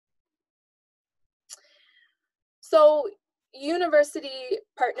So university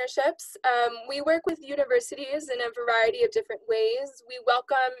partnerships, we work with universities in a variety of different ways. We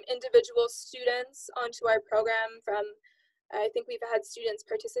welcome individual students onto our program from, I think we've had students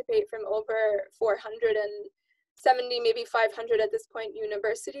participate from over 470, maybe 500 at this point,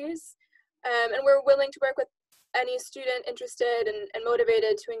 universities. And we're willing to work with any student interested and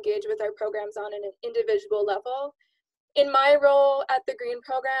motivated to engage with our programs on an individual level. In my role at the Green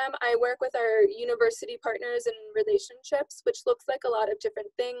Program, I work with our university partners and relationships, which looks like a lot of different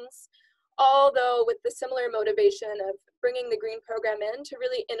things, although with the similar motivation of bringing the Green Program in to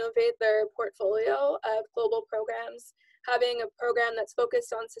really innovate their portfolio of global programs, having a program that's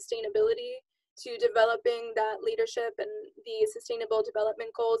focused on sustainability, to developing that leadership and the Sustainable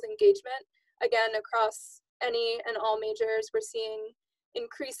Development Goals engagement, again, across any and all majors. We're seeing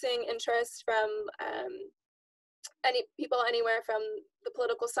increasing interest from any people anywhere from the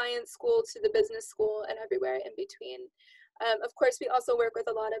political science school to the business school and everywhere in between. Of course, we also work with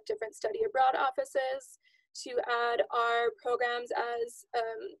a lot of different study abroad offices to add our programs as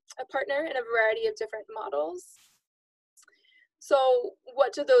a partner in a variety of different models. So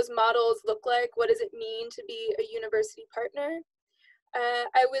what do those models look like? What does it mean to be a university partner?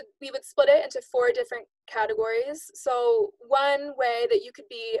 We would split it into 4 different categories. So one way that you could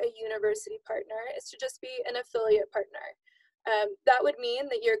be a university partner is to just be an affiliate partner. That would mean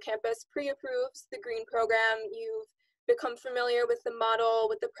that your campus pre-approves the Green Program, you've become familiar with the model,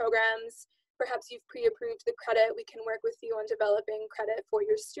 with the programs, perhaps you've pre-approved the credit. We can work with you on developing credit for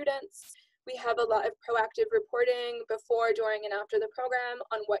your students. We have a lot of proactive reporting before, during, and after the program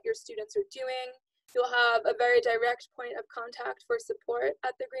on what your students are doing. You'll have a very direct point of contact for support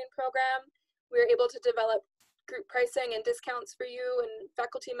at the Green Program. We're able to develop group pricing and discounts for you and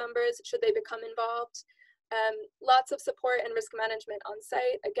faculty members should they become involved. Lots of support and risk management on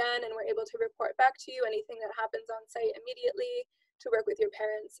site, again, and we're able to report back to you anything that happens on site immediately, to work with your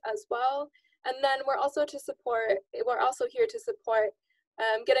parents as well. And then we're also here to support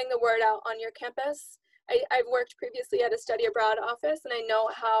getting the word out on your campus. I've worked previously at a study abroad office, and I know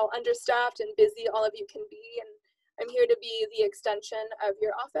how understaffed and busy all of you can be, and I'm here to be the extension of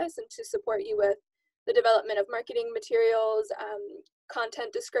your office and to support you with the development of marketing materials,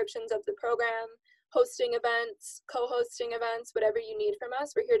 content descriptions of the program, hosting events, co-hosting events, whatever you need from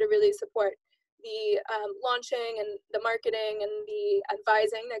us. We're here to really support the launching and the marketing and the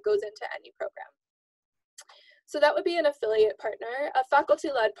advising that goes into any program. So that would be an affiliate partner. A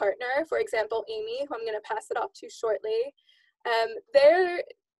faculty-led partner, for example, Amy, who I'm going to pass it off to shortly,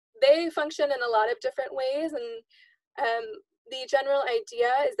 they function in a lot of different ways, and the general idea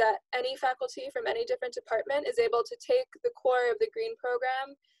is that any faculty from any different department is able to take the core of the Green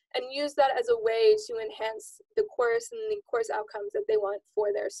Program and use that as a way to enhance the course and the course outcomes that they want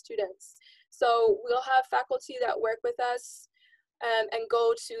for their students. So we'll have faculty that work with us and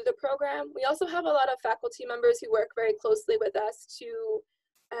go to the program. We also have a lot of faculty members who work very closely with us to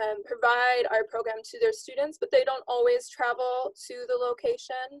provide our program to their students, but they don't always travel to the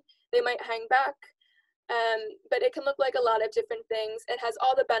location. They might hang back, but it can look like a lot of different things. It has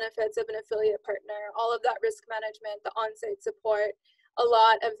all the benefits of an affiliate partner, all of that risk management, the on-site support, a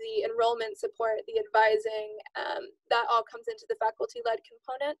lot of the enrollment support, the advising, that all comes into the faculty-led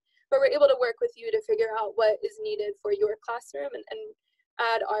component. But we're able to work with you to figure out what is needed for your classroom and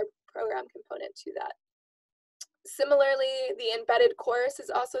add our program component to that. Similarly, the embedded course is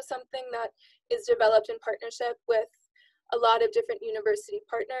also something that is developed in partnership with a lot of different university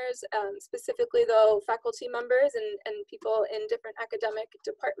partners, specifically though faculty members and people in different academic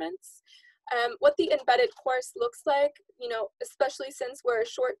departments. What the embedded course looks like, especially since we're a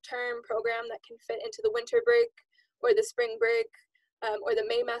short-term program that can fit into the winter break or the spring break, or the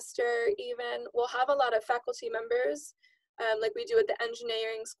Maymester even, we'll have a lot of faculty members, like we do at the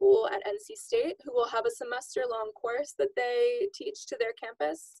engineering school at NC State, who will have a semester-long course that they teach to their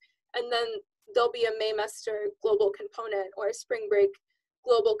campus, and then there'll be a Maymester global component or a spring break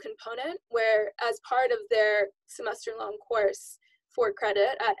global component, where as part of their semester-long course for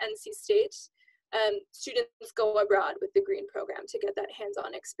credit at NC State, students go abroad with the Green Program to get that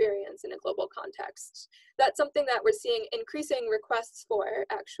hands-on experience in a global context. That's something that we're seeing increasing requests for,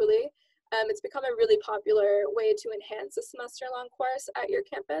 actually. It's become a really popular way to enhance a semester-long course at your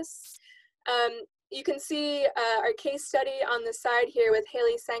campus. You can see our case study on the side here with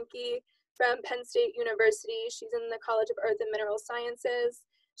Haley Sankey from Penn State University. She's in the College of Earth and Mineral Sciences.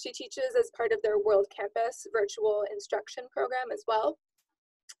 She teaches as part of their World Campus virtual instruction program as well.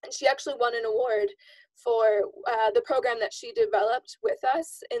 And she actually won an award for the program that she developed with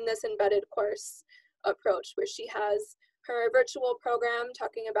us in this embedded course approach, where she has her virtual program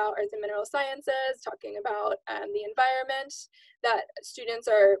talking about earth and mineral sciences, talking about the environment, that students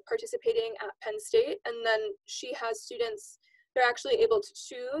are participating at Penn State. And then she has students, they're actually able to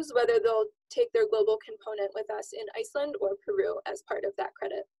choose whether they'll take their global component with us in Iceland or Peru as part of that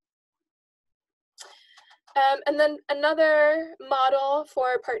credit. And then another model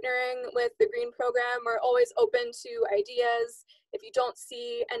for partnering with the Green Program, we're always open to ideas. If you don't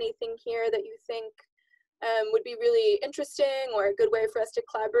see anything here that you think would be really interesting or a good way for us to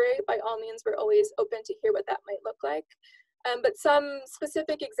collaborate, by all means, we're always open to hear what that might look like. But some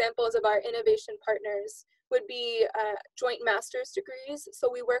specific examples of our innovation partners would be joint master's degrees. So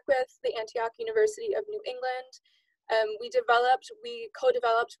we work with the Antioch University of New England. We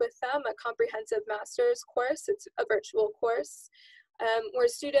co-developed with them a comprehensive master's course. It's a virtual course where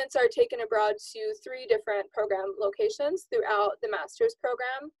students are taken abroad to 3 different program locations throughout the master's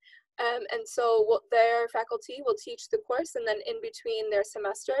program. And so their faculty will teach the course, and then in between their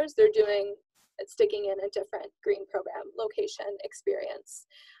semesters, they're sticking in a different green program location experience.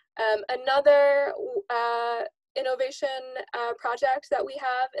 Another innovation project that we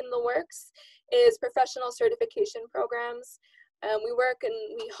have in the works is professional certification programs. We work and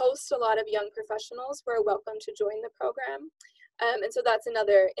we host a lot of young professionals who are welcome to join the program. And so that's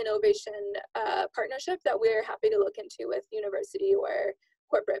another innovation partnership that we're happy to look into with university or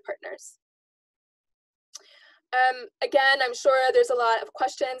corporate partners. Again, I'm sure there's a lot of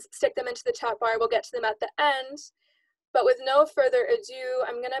questions. Stick them into the chat bar. We'll get to them at the end. But with no further ado,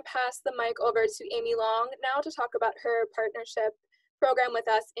 I'm going to pass the mic over to Amy Long now to talk about her partnership program with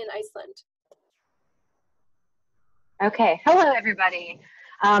us in Iceland. Okay, hello everybody.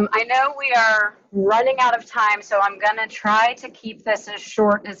 I know we are running out of time, so I'm going to try to keep this as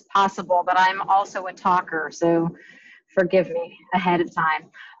short as possible, but I'm also a talker, so forgive me ahead of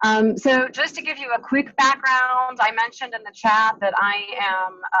time. So just to give you a quick background, I mentioned in the chat that I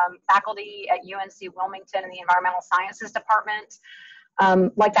am faculty at UNC Wilmington in the Environmental Sciences Department.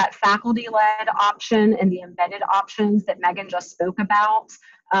 Like that faculty-led option and the embedded options that Megan just spoke about,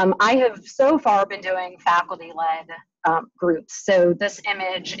 I have so far been doing faculty-led groups. So this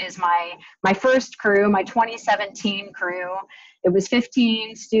image is my first crew, my 2017 crew. It was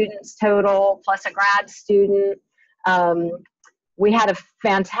 15 students total, plus a grad student. We had a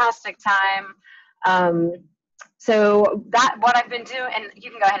fantastic time. So that what I've been doing, and you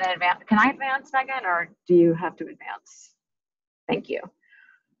can go ahead and advance. Can I advance, Megan, or do you have to advance? Thank you.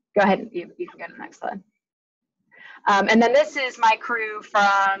 Go ahead, you can go to the next slide. And then this is my crew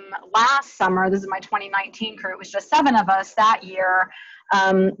from last summer. This is my 2019 crew. It was just 7 of us that year,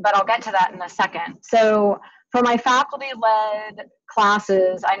 but I'll get to that in a second. So for my faculty-led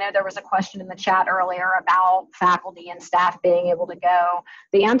classes, I know there was a question in the chat earlier about faculty and staff being able to go.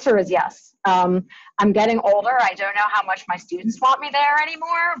 The answer is yes. I'm getting older. I don't know how much my students want me there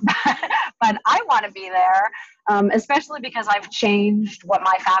anymore, but I want to be there, especially because I've changed what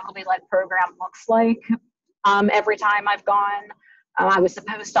my faculty-led program looks like every time I've gone. I was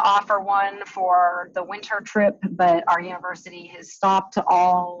supposed to offer one for the winter trip, but our university has stopped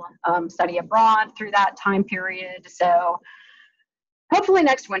all study abroad through that time period. So hopefully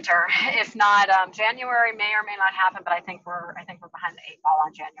next winter. If not, January may or may not happen, but I think we're behind the 8 ball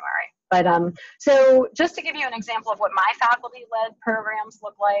on January. But so just to give you an example of what my faculty-led programs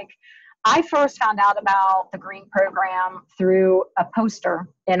look like, I first found out about the Green Program through a poster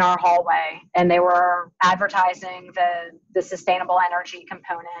in our hallway, and they were advertising the sustainable energy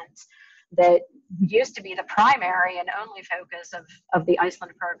component that used to be the primary and only focus of the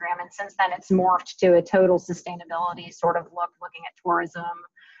Iceland program. And since then, it's morphed to a total sustainability sort of look, looking at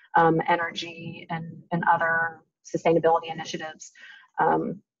tourism, energy, and other sustainability initiatives.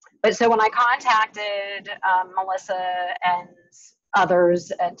 But so when I contacted Melissa and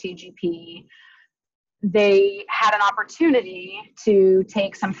others at TGP, they had an opportunity to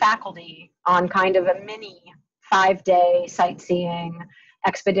take some faculty on kind of a mini 5-day sightseeing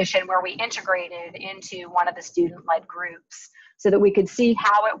expedition where we integrated into one of the student-led groups so that we could see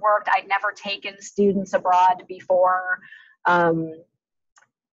how it worked. I'd never taken students abroad before.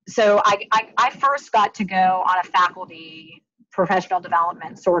 So I first got to go on a faculty professional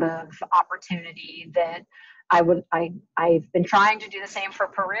development sort of opportunity that I've been trying to do the same for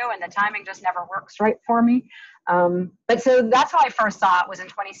Peru, and the timing just never works right for me. But so that's how I first saw it, was in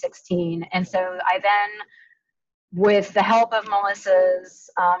 2016. And so I then, with the help of Melissa's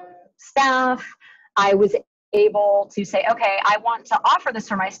staff, I was able to say, okay, I want to offer this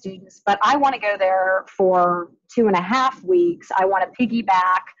for my students, but I want to go there for 2.5 weeks. I want to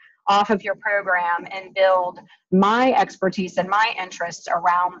piggyback off of your program and build my expertise and my interests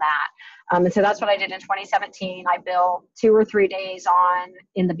around that. And so that's what I did in 2017. I built 2 or 3 days on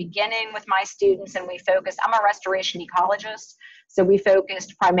in the beginning with my students, and we focused, I'm a restoration ecologist, so we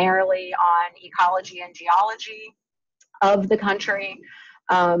focused primarily on ecology and geology of the country.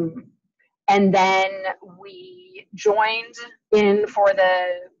 And then we joined in for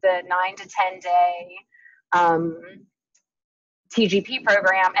the 9 to 10 day TGP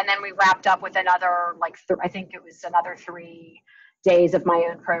program, and then we wrapped up with another, I think it was another 3 days of my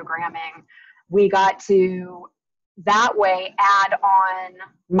own programming. We got to that way add on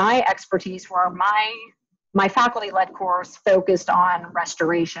my expertise, where my faculty-led course focused on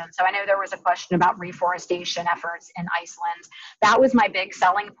restoration. So I know there was a question about reforestation efforts in Iceland. That was my big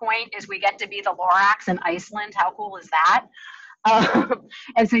selling point, is we get to be the Lorax in Iceland. How cool is that?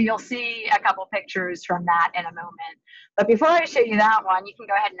 And so you'll see a couple pictures from that in a moment. But before I show you that one, you can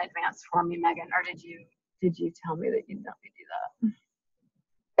go ahead and advance for me, Megan, or did you tell me that you'd let me do that?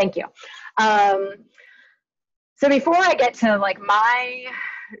 Thank you. So before I get to like my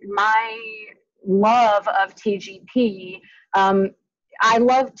love of TGP, I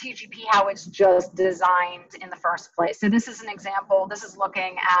love TGP how it's just designed in the first place. So this is an example. This is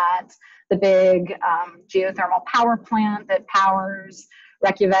looking at the big geothermal power plant that powers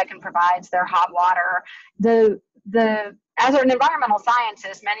Reykjavik and provides their hot water. As an environmental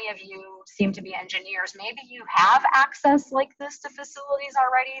scientist, many of you seem to be engineers. Maybe you have access like this to facilities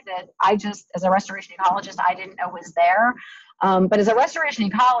already that I just, as a restoration ecologist, I didn't know was there. But as a restoration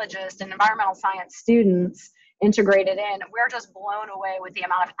ecologist and environmental science students integrated in, we're just blown away with the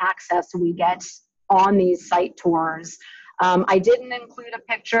amount of access we get on these site tours. I didn't include a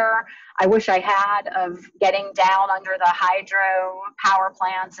picture. I wish I had, of getting down under the hydro power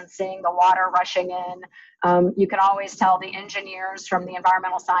plants and seeing the water rushing in. You can always tell the engineers from the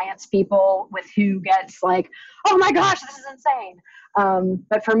environmental science people with who gets like, oh my gosh, this is insane.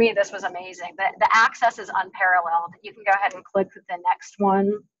 But for me, this was amazing. The access is unparalleled. You can go ahead and click the next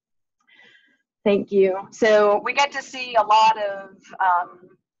one. Thank you. So we get to see a lot of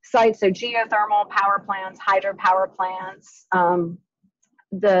sites, so geothermal power plants, hydropower plants.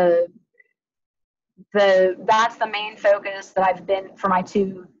 That's the main focus that I've been, for my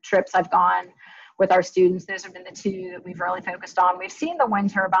 2 trips I've gone with our students. Those have been the 2 that we've really focused on. We've seen the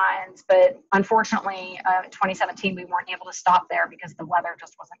wind turbines, but unfortunately, 2017, we weren't able to stop there because the weather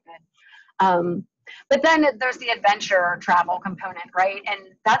just wasn't good. But then there's the adventure travel component, right?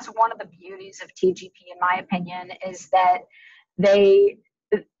 And that's one of the beauties of TGP, in my opinion, is that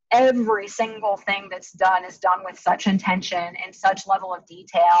every single thing that's done is done with such intention and such level of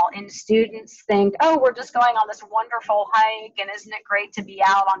detail. And students think, oh, we're just going on this wonderful hike, and isn't it great to be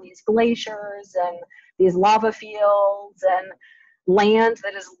out on these glaciers and these lava fields and land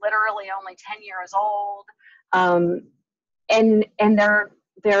that is literally only 10 years old. And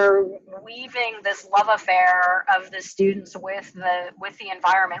they're weaving this love affair of the students with the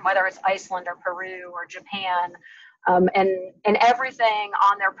environment, whether it's Iceland or Peru or Japan. And everything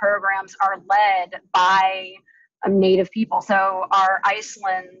on their programs are led by Native people. So our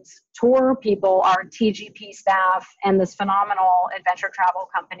Iceland tour people are TGP staff and this phenomenal adventure travel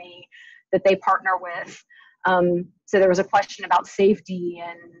company that they partner with. So there was a question about safety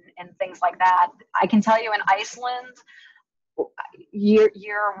and things like that. I can tell you in Iceland,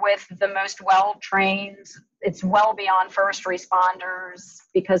 you're with the most well-trained, it's well beyond first responders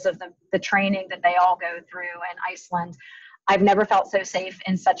because of the training that they all go through in Iceland. I've never felt so safe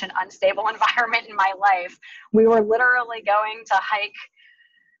in such an unstable environment in my life. We were literally going to hike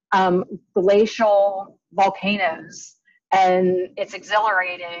glacial volcanoes, and it's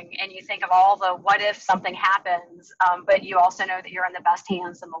exhilarating, and you think of all the what if something happens, but you also know that you're in the best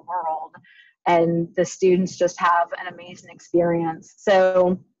hands in the world. And the students just have an amazing experience.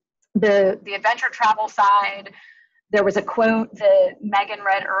 So the adventure travel side, there was a quote that Megan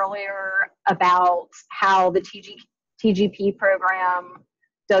read earlier about how the TGP program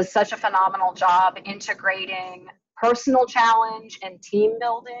does such a phenomenal job integrating personal challenge and team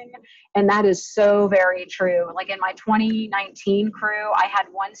building. And that is so very true. Like in my 2019 crew, I had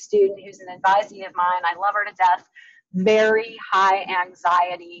one student who's an advisee of mine. I love her to death, very high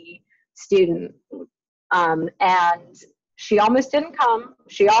anxiety student, and she almost didn't come.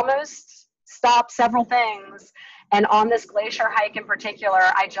 She almost stopped several things, and on this glacier hike in particular,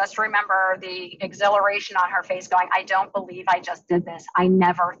 I just remember the exhilaration on her face going, I don't believe I just did this. I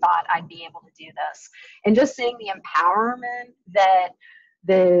never thought I'd be able to do this. And just seeing the empowerment that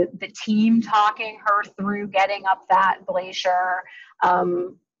the team talking her through getting up that glacier,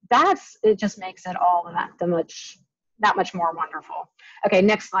 it just makes it all that much that much more wonderful. Okay,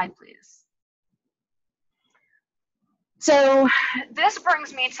 next slide, please. So this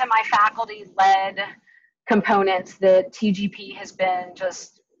brings me to my faculty-led components that TGP has been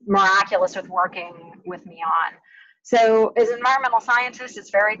just miraculous with working with me on. So as an environmental scientist,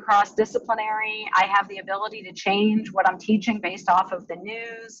 it's very cross-disciplinary. I have the ability to change what I'm teaching based off of the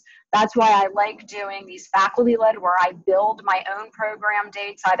news. That's why I like doing these faculty-led, where I build my own program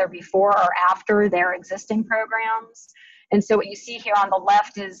dates either before or after their existing programs. And so what you see here on the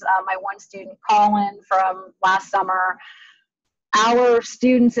left is my one student, Colin, from last summer. Our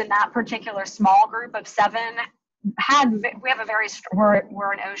students in that particular small group of 7 we're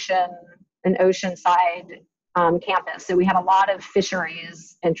an oceanside campus. So we had a lot of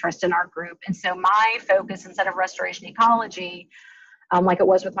fisheries interest in our group. And so my focus, instead of restoration ecology, like it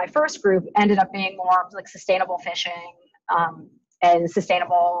was with my first group, ended up being more like sustainable fishing and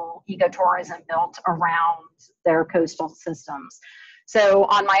sustainable ecotourism built around their coastal systems. So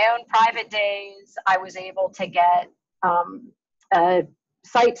on my own private days, I was able to get a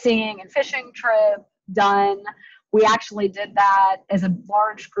sightseeing and fishing trip done. We actually did that as a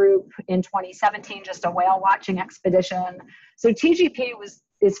large group in 2017, just a whale watching expedition. So TGP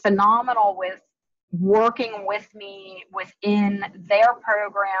is phenomenal with working with me within their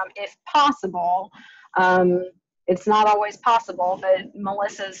program if possible. It's not always possible, but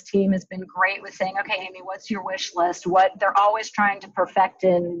Melissa's team has been great with saying, okay, Amy, what's your wish list? They're always trying to perfect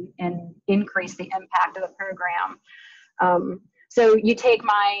and increase the impact of the program. So you take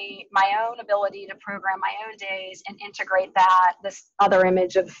my own ability to program my own days and integrate that. This other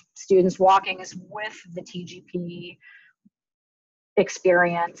image of students walking is with the TGP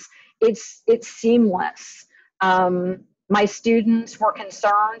experience. It's seamless. My students were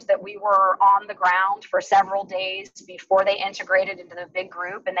concerned that we were on the ground for several days before they integrated into the big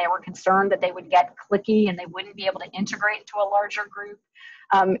group, and they were concerned that they would get cliquey and they wouldn't be able to integrate into a larger group.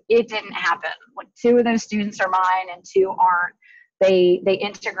 It didn't happen. Like 2 of those students are mine and 2 aren't. They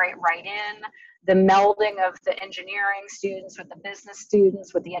integrate right in. The melding of the engineering students with the business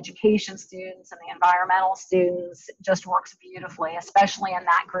students, with the education students and the environmental students just works beautifully, especially in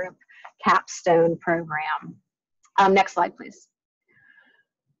that group capstone program. Next slide, please.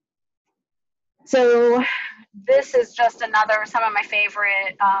 So this is just some of my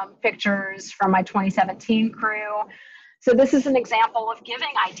favorite pictures from my 2017 crew. So this is an example of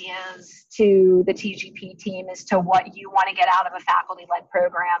giving ideas to the TGP team as to what you want to get out of a faculty-led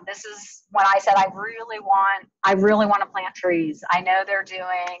program. This is when I said I really want to plant trees. I know they're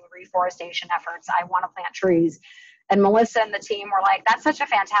doing reforestation efforts. I want to plant trees. And Melissa and the team were like, that's such a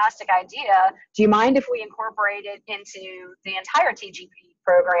fantastic idea. Do you mind if we incorporate it into the entire TGP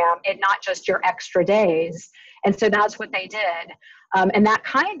program and not just your extra days? And so that's what they did. And that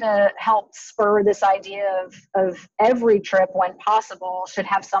kind of helped spur this idea of every trip, when possible, should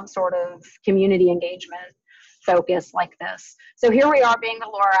have some sort of community engagement focus like this. So here we are being the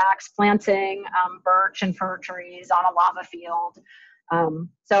Lorax, planting birch and fir trees on a lava field.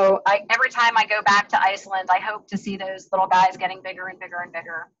 So every time I go back to Iceland, I hope to see those little guys getting bigger and bigger and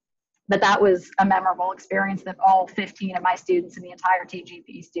bigger. But that was a memorable experience that all 15 of my students and the entire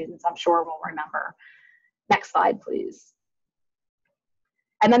TGP students, I'm sure, will remember. Next slide, please.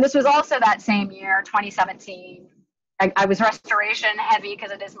 And then this was also that same year, 2017. I was restoration heavy because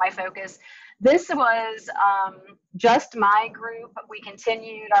it is my focus. This was just my group. We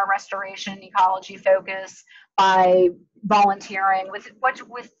continued our restoration ecology focus by volunteering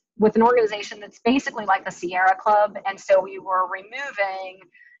with an organization that's basically like the Sierra Club. And so we were removing,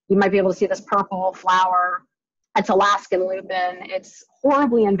 you might be able to see this purple flower. It's Alaskan lupin. It's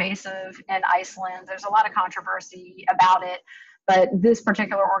horribly invasive in Iceland. There's a lot of controversy about it. But this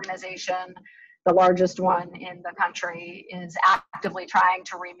particular organization, the largest one in the country, is actively trying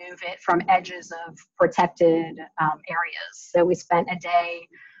to remove it from edges of protected areas. So we spent a day,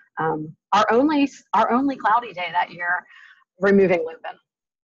 our only cloudy day that year, removing lupin.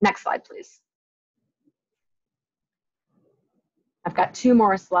 Next slide, please. I've got 2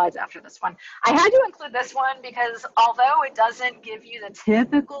 more slides after this one. I had to include this one because although it doesn't give you the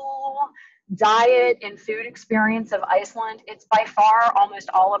typical diet and food experience of Iceland, it's by far almost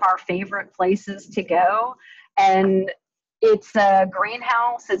all of our favorite places to go. And it's a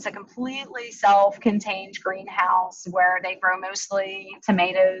greenhouse. It's a completely self-contained greenhouse where they grow mostly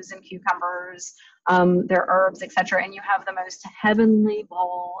tomatoes and cucumbers, their herbs, etc. And you have the most heavenly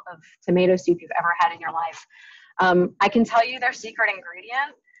bowl of tomato soup you've ever had in your life. I can tell you their secret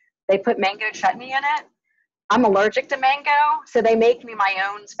ingredient. They put mango chutney in it. I'm allergic to mango, so they make me my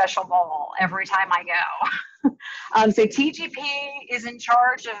own special bowl every time I go. So TGP is in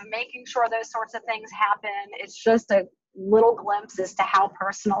charge of making sure those sorts of things happen. It's just a little glimpse as to how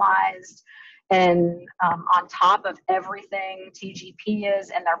personalized and on top of everything TGP is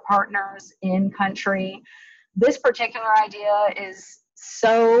and their partners in country. This particular idea is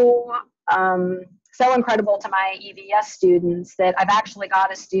so so incredible to my EVS students that I've actually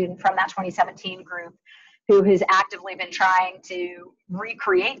got a student from that 2017 group who has actively been trying to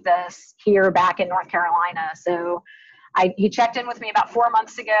recreate this here back in North Carolina. So he checked in with me about 4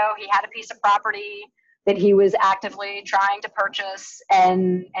 months ago. He had a piece of property that he was actively trying to purchase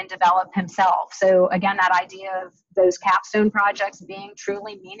and develop himself. So again, that idea of those capstone projects being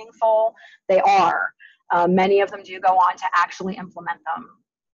truly meaningful, they are. Many of them do go on to actually implement them.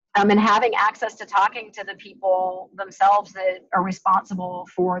 And having access to talking to the people themselves that are responsible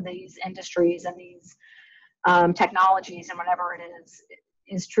for these industries and these technologies and whatever it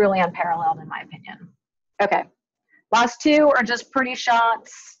is truly unparalleled in my opinion. Okay, last two are just pretty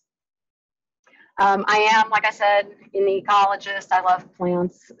shots. I am, like I said, an ecologist. I love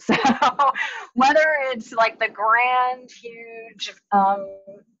plants. So whether it's like the grand, huge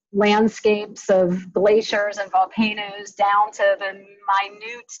landscapes of glaciers and volcanoes down to the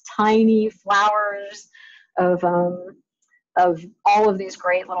minute, tiny flowers of all of these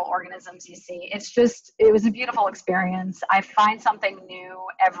great little organisms you see. It was a beautiful experience. I find something new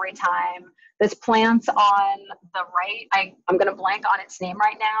every time. This plant's on the right. I'm going to blank on its name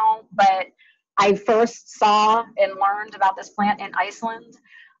right now, but I first saw and learned about this plant in Iceland.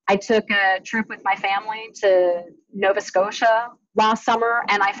 I took a trip with my family to Nova Scotia last summer,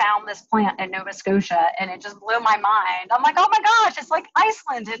 and I found this plant in Nova Scotia, and it just blew my mind. I'm like, oh my gosh, it's like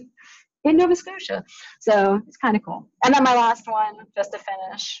Iceland in Nova Scotia. So it's kind of cool. And then my last one, just to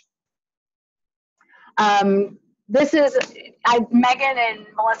finish. Megan and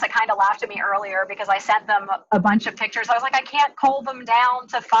Melissa kind of laughed at me earlier because I sent them a bunch of pictures. I was like, I can't cull them down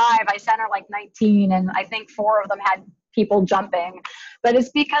to 5. I sent her like 19, and I think 4 of them had people jumping. But it's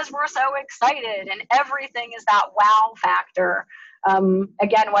because we're so excited, and everything is that wow factor.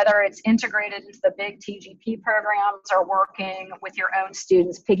 Again, whether it's integrated into the big TGP programs or working with your own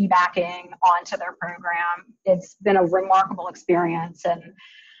students, piggybacking onto their program, it's been a remarkable experience. And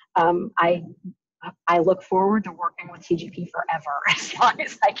I look forward to working with TGP forever as long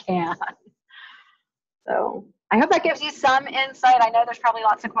as I can. So I hope that gives you some insight. I know there's probably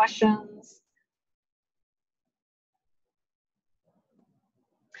lots of questions.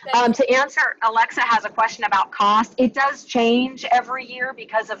 To answer, Alexa has a question about cost. It does change every year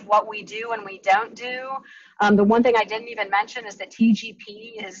because of what we do and we don't do. The one thing I didn't even mention is that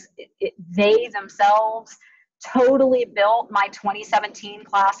TGP they themselves totally built my 2017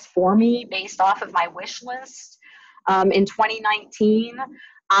 class for me based off of my wish list. In 2019,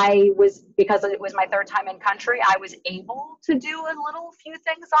 because it was my 3rd time in country, I was able to do a few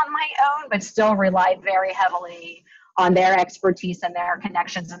things on my own, but still relied very heavily on their expertise and their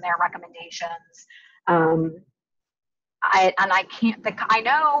connections and their recommendations. I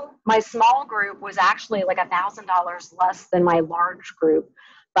know my small group was actually like $1,000 less than my large group,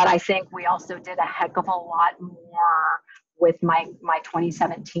 but I think we also did a heck of a lot more with my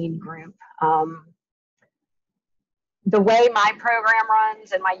 2017 group. The way my program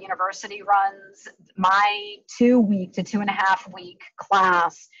runs and my university runs, my 2-week to 2.5-week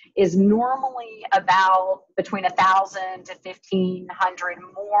class is normally about between 1,000 to 1,500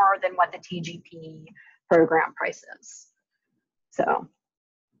 more than what the TGP program price is. So.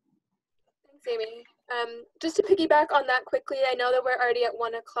 Thanks, Amy. Just to piggyback on that quickly, I know that we're already at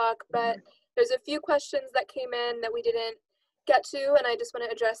 1 o'clock, but there's a few questions that came in that we didn't get to, and I just want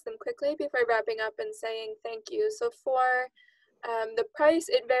to address them quickly before wrapping up and saying thank you. So for the price,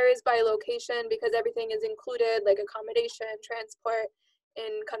 it varies by location because everything is included, like accommodation, transport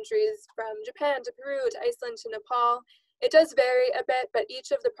in countries from Japan to Peru to Iceland to Nepal. It does vary a bit, but each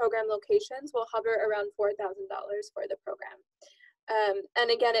of the program locations will hover around $4,000 for the program.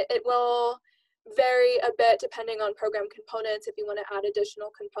 And again, it will vary a bit depending on program components. If you want to add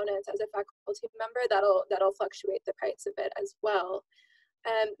additional components as a faculty member, that'll fluctuate the price a bit as well.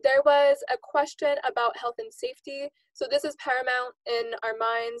 There was a question about health and safety. So this is paramount in our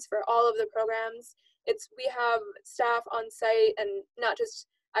minds for all of the programs. We have staff on site, and not just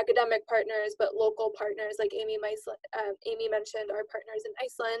academic partners, but local partners like Amy mentioned, our partners in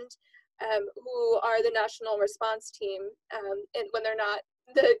Iceland, who are the national response team, and when they're not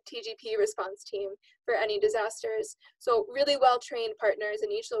the TGP response team for any disasters. So really well-trained partners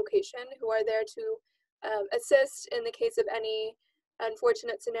in each location who are there to assist in the case of any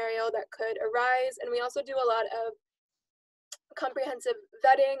unfortunate scenario that could arise. And we also do a lot of comprehensive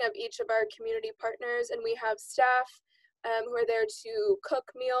vetting of each of our community partners, and we have staff who are there to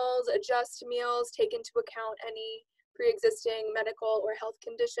cook meals, adjust meals, take into account any pre-existing medical or health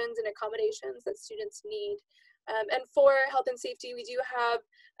conditions and accommodations that students need. And for health and safety, we do have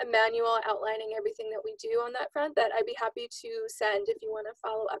a manual outlining everything that we do on that front that I'd be happy to send if you want to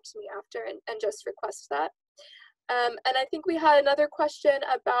follow up to me after and just request that. And I think we had another question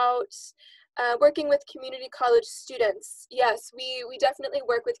about working with community college students. Yes, we definitely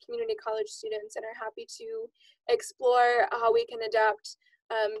work with community college students and are happy to explore how we can adapt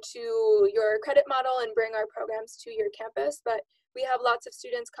to your credit model and bring our programs to your campus. But we have lots of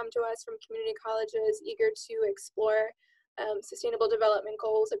students come to us from community colleges eager to explore sustainable development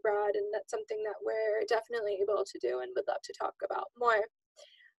goals abroad, and that's something that we're definitely able to do and would love to talk about more.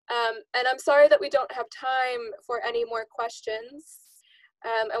 And I'm sorry that we don't have time for any more questions.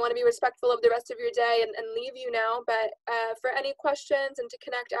 I want to be respectful of the rest of your day and leave you now, but for any questions and to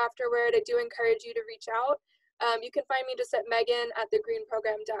connect afterward, I do encourage you to reach out. You can find me just at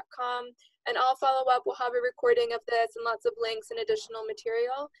megan@thegreenprogram.com, and I'll follow up. We'll have a recording of this and lots of links and additional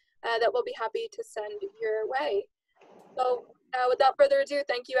material that we'll be happy to send your way. So without further ado,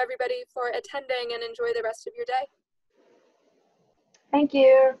 thank you everybody for attending and enjoy the rest of your day. Thank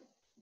you.